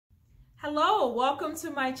Hello, welcome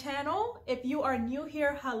to my channel. If you are new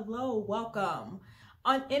here, hello, welcome.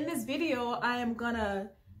 In this video, I am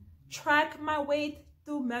gonna track my weight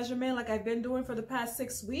through measurement like I've been doing for the past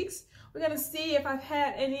 6 weeks. We're gonna see if I've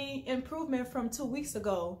had any improvement from 2 weeks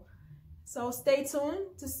ago. So stay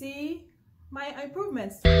tuned to see my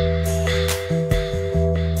improvements.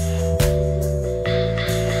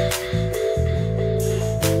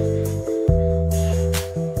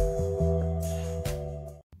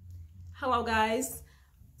 Hello guys.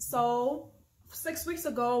 So 6 weeks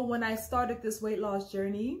ago when I started this weight loss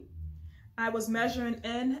journey, I was measuring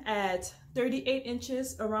in at 38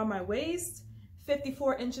 inches around my waist,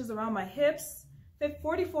 54 inches around my hips,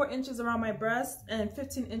 44 inches around my breast, and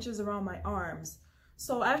 15 inches around my arms.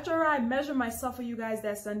 So after I measured myself for you guys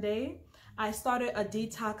that Sunday, I started a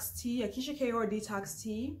detox tea, a Keisha KO detox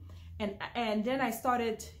tea, and then I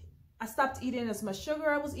stopped eating as much sugar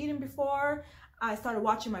I was eating before. I started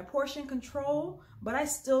watching my portion control, but I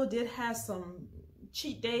still did have some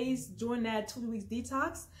cheat days during that 2 weeks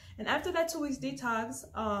detox. And after that 2 weeks detox,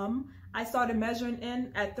 I started measuring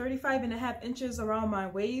in at 35.5 inches around my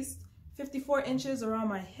waist, 54 inches around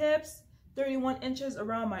my hips, 31 inches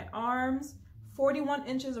around my arms, 41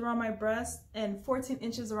 inches around my breast, and 14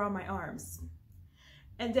 inches around my arms.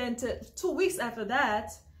 And then 2 weeks after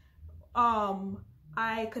that,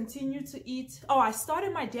 I continued to eat. Oh, I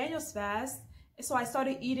started my Daniel's fast. So I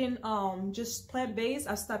started eating just plant-based.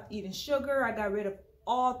 I stopped eating sugar. I got rid of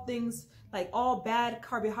all things like all bad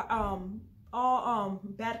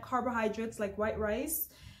carbohydrates like white rice,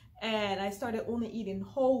 and I started only eating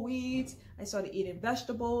whole wheat. I started eating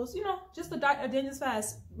vegetables, you know, just a Daniel's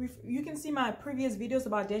fast. You can see my previous videos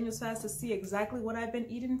about Daniel's fast to see exactly what I've been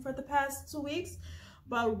eating for the past 2 weeks.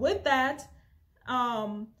 But with that,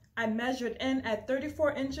 I measured in at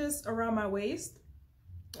 34 inches around my waist.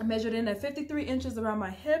 I measured in at 53 inches around my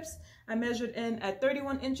hips. I measured in at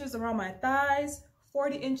 31 inches around my thighs,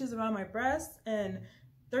 40 inches around my breast, and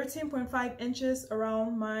 13.5 inches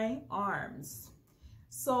around my arms.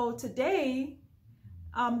 So today,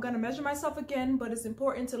 I'm gonna measure myself again, but it's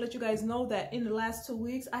important to let you guys know that in the last 2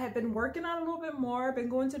 weeks, I have been working out a little bit more. I've been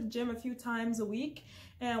going to the gym a few times a week.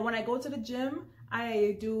 And when I go to the gym,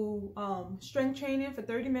 I do strength training for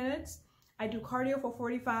 30 minutes. I do cardio for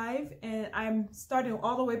 45, and I'm starting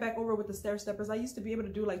all the way back over with the stair steppers. I used to be able to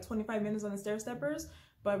do like 25 minutes on the stair steppers,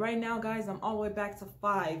 but right now, guys, I'm all the way back to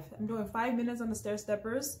 5. I'm doing 5 minutes on the stair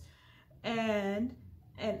steppers, and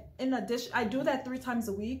in addition, I do that 3 times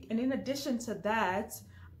a week. And in addition to that,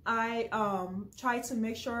 I try to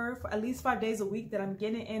make sure for at least 5 days a week that I'm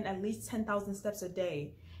getting in at least 10,000 steps a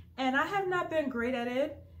day. And I have not been great at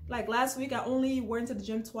it. Like last week, I only went to the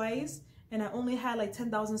gym twice, and I only had like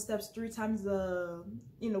 10,000 steps 3 times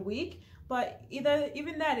in a week. But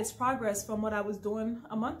even that is progress from what I was doing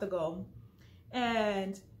a month ago.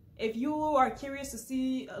 And if you are curious to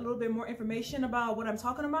see a little bit more information about what I'm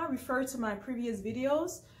talking about, refer to my previous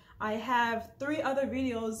videos. I have 3 other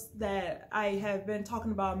videos that I have been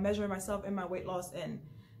talking about measuring myself and my weight loss in.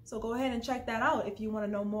 So go ahead and check that out if you want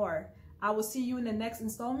to know more. I will see you in the next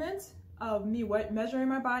installment of me measuring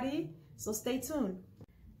my body. So stay tuned.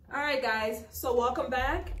 All right, guys, so welcome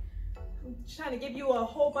back. I'm trying to give you a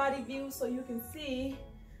whole body view so you can see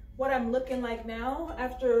what I'm looking like now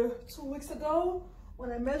after 2 weeks ago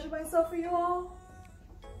when I measured myself for you all.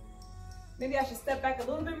 Maybe I should step back a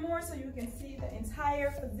little bit more so you can see the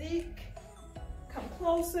entire physique. Come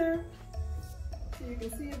closer so you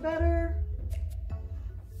can see it better.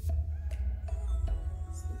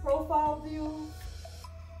 It's the profile view,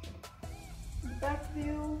 the back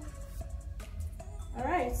view. All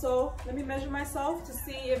right, so let me measure myself to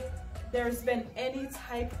see if there's been any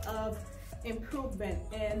type of improvement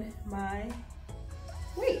in my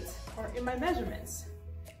weight or in my measurements.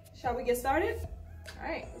 Shall we get started? All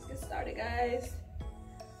right, let's get started, guys.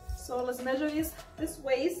 So let's measure this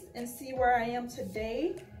waist and see where I am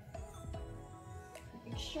today.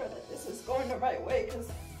 Make sure that this is going the right way, because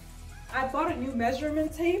I bought a new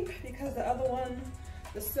measurement tape because the other one,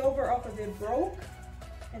 the silver off of it, broke.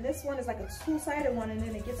 And this one is like a 2-sided one, and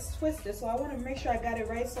then it gets twisted. So I want to make sure I got it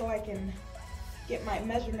right so I can get my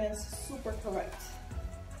measurements super correct.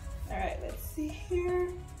 All right, let's see here.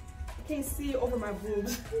 I can't see over my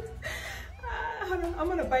boobs. I'm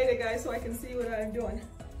gonna bite it, guys, so I can see what I'm doing.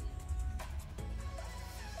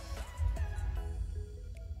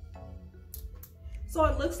 So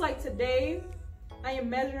it looks like today I am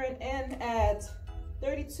measuring in at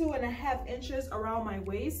 32.5 inches around my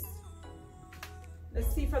waist.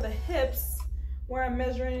 Let's see for the hips where I'm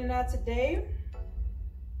measuring it at today.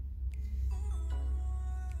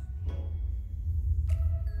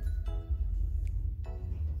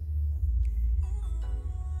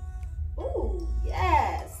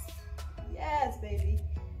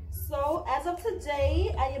 of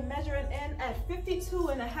today, I am measuring in at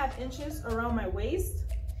 52.5 inches around my waist.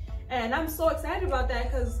 And I'm so excited about that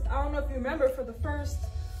because I don't know if you remember, for the first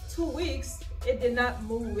 2 weeks, it did not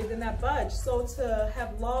move, it did not budge. So to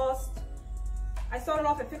have lost, I started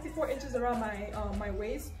off at 54 inches around my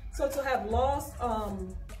waist. So to have lost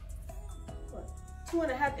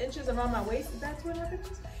 2.5 inches around my waist, is that 2.5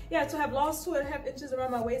 inches? Yeah, to have lost 2.5 inches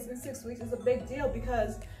around my waist in 6 weeks is a big deal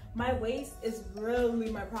because my waist is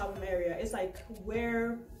really my problem area. It's like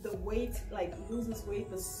where the weight like loses weight,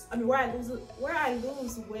 where I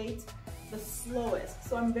lose weight the slowest.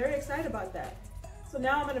 So I'm very excited about that. So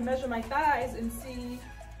now I'm gonna measure my thighs and see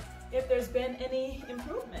if there's been any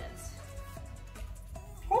improvements.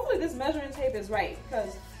 Hopefully this measuring tape is right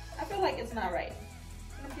because I feel like it's not right.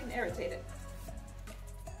 I'm getting irritated.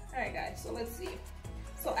 All right guys, so let's see.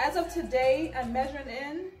 So as of today, I'm measuring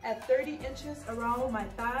in at 30 inches around my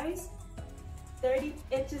thighs. 30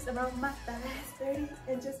 inches around my thighs, 30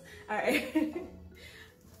 inches. All right.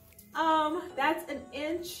 That's an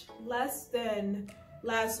inch less than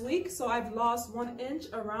last week. So I've lost 1 inch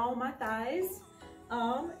around my thighs.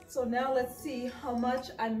 So now let's see how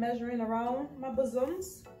much I'm measuring around my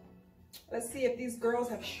bosoms. Let's see if these girls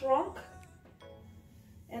have shrunk.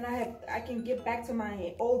 And I can get back to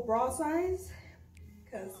my old bra size.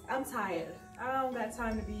 Because I'm tired. I don't got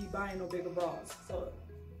time to be buying no bigger bras. So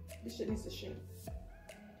this shit needs to shrink.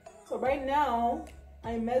 So right now,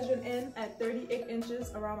 I'm measuring in at 38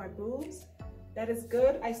 inches around my boobs. That is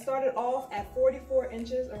good. I started off at 44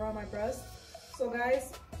 inches around my breast. So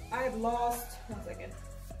guys, I've lost, 1 second.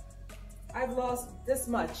 I've lost this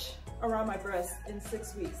much around my breast in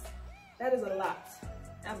 6 weeks. That is a lot.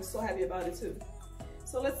 I'm so happy about it too.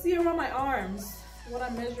 So let's see around my arms, what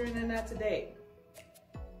I'm measuring in at today.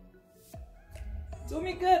 Do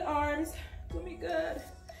me good, arms. Do me good.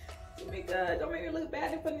 Do me good. Don't make me look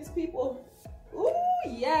bad in front of these people. Ooh,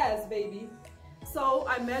 yes, baby. So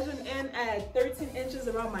I measured in at 13 inches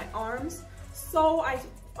around my arms. So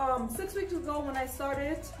 6 weeks ago when I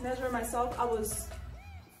started measuring myself, I was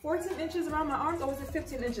 14 inches around my arms, or was it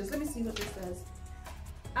 15 inches? Let me see what this says.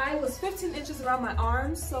 I was 15 inches around my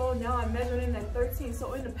arms, so now I'm measuring in at 13.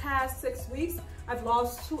 So in the past 6 weeks, I've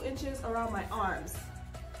lost 2 inches around my arms.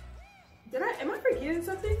 Am I forgetting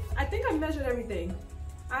something? I think I measured everything.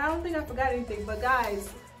 I don't think I forgot anything, but guys,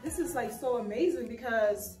 this is like so amazing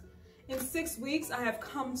because in 6 weeks, I have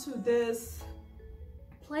come to this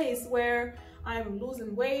place where I'm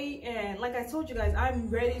losing weight, and like I told you guys, I'm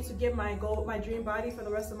ready to get my dream body for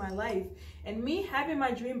the rest of my life. And me having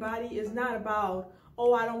my dream body is not about,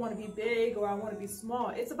 oh, I don't want to be big or I want to be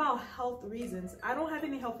small. It's about health reasons. I don't have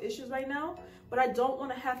any health issues right now, but I don't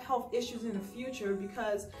want to have health issues in the future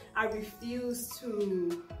because I refuse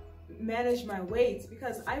to manage my weight,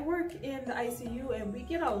 because I work in the ICU and we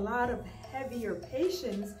get a lot of heavier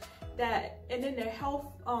patients and then their health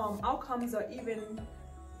outcomes are even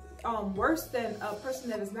worse than a person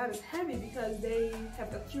that is not as heavy because they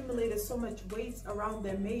have accumulated so much weight around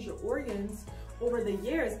their major organs over the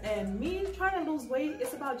years. And me trying to lose weight,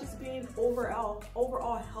 it's about just being overall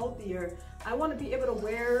healthier. I want to be able to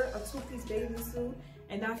wear a 2-piece bathing suit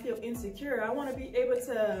and not feel insecure. I want to be able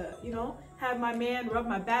to, you know, have my man rub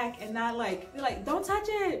my back and not be like, don't touch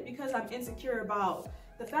it, because I'm insecure about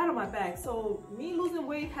the fat on my back. So me losing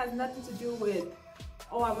weight has nothing to do with,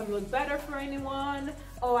 oh, I want to look better for anyone,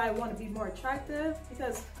 oh, I want to be more attractive,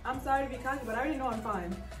 because I'm sorry to be cocky, but I already know I'm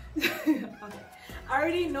fine. Okay. I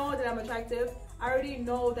already know that I'm attractive. I already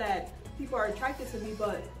know that people are attracted to me,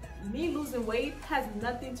 but me losing weight has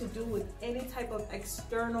nothing to do with any type of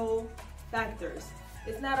external factors.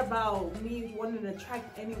 It's not about me wanting to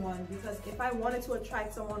attract anyone, because if I wanted to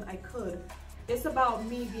attract someone, I could. It's about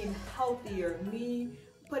me being healthier, me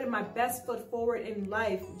putting my best foot forward in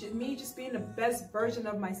life, me just being the best version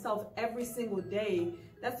of myself every single day.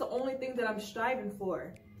 That's the only thing that I'm striving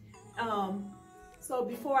for. So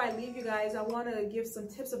before I leave you guys, I want to give some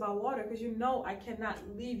tips about water, because you know I cannot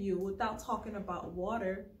leave you without talking about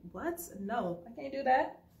water. What? No, I can't do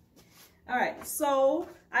that. All right, so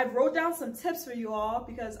I wrote down some tips for you all,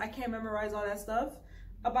 because I can't memorize all that stuff,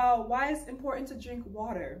 about why it's important to drink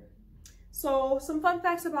water. So some fun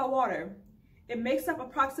facts about water. It makes up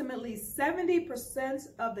approximately 70%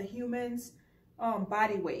 of the human's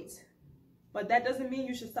body weight. But that doesn't mean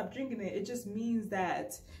you should stop drinking it. It just means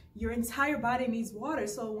that your entire body needs water.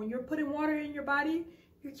 So when you're putting water in your body,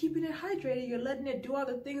 you're keeping it hydrated. You're letting it do all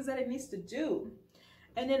the things that it needs to do.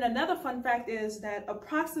 And then another fun fact is that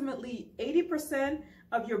approximately 80%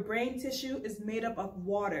 of your brain tissue is made up of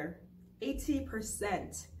water.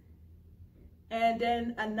 80%. And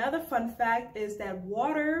then another fun fact is that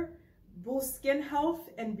water boosts skin health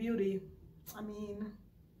and beauty. I mean,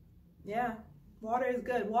 yeah, water is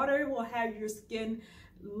good. Water will have your skin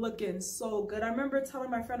looking so good. I remember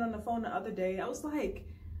telling my friend on the phone the other day, I was like,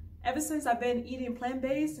 ever since I've been eating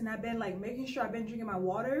plant-based and I've been like making sure I've been drinking my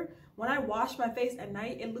water, when I wash my face at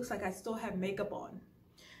night, it looks like I still have makeup on.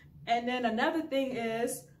 And then another thing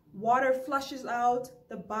is, water flushes out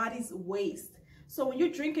the body's waste. So when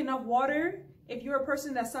you drink enough water, if you're a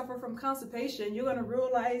person that suffers from constipation, you're gonna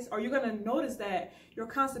realize, or you're gonna notice that your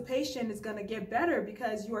constipation is gonna get better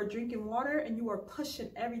because you are drinking water and you are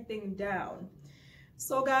pushing everything down.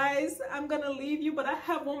 So guys, I'm gonna leave you, but I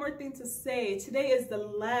have one more thing to say. Today is the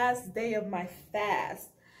last day of my fast,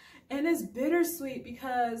 and it's bittersweet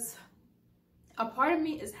because a part of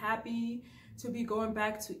me is happy to be going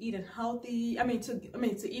back to eating healthy.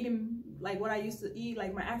 To eating like what I used to eat,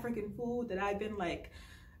 like my African food that I've been like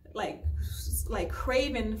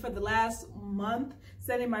craving for the last month,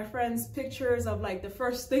 sending my friends pictures of like the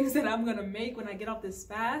first things that I'm gonna make when I get off this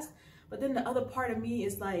fast. But then the other part of me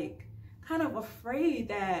is like kind of afraid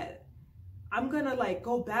that I'm gonna like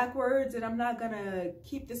go backwards and I'm not gonna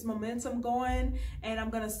keep this momentum going and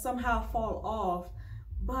I'm gonna somehow fall off.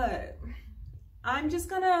 But I'm just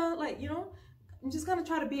gonna I'm just gonna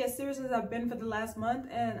try to be as serious as I've been for the last month,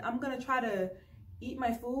 and I'm gonna try to eat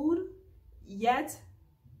my food, yet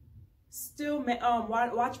still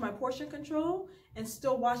watch my portion control and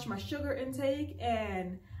still watch my sugar intake.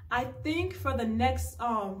 And I think for the next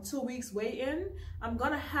 2 weeks weigh-in, I'm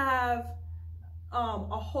gonna have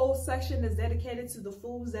a whole section that's dedicated to the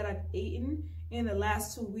foods that I've eaten in the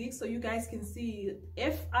last 2 weeks, so you guys can see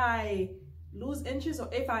if I lose inches or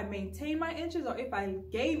if I maintain my inches or if I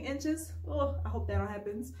gain inches. Oh, I hope that all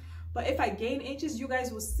happens. But if I gain inches, you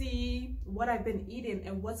guys will see what I've been eating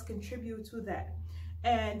and what's contributed to that.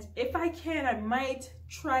 And if I can, I might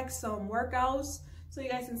track some workouts so you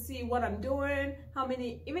guys can see what I'm doing, how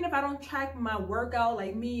many, even if I don't track my workout,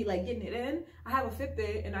 like me, like getting it in, I have a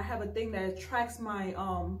Fitbit and I have a thing that tracks my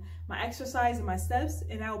my exercise and my steps,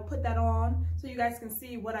 and I'll put that on so you guys can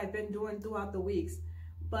see what I've been doing throughout the weeks.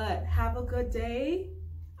 But have a good day.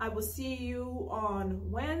 I will see you on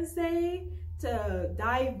Wednesday to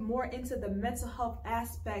dive more into the mental health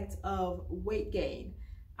aspect of weight gain.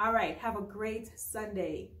 All right, have a great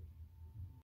Sunday.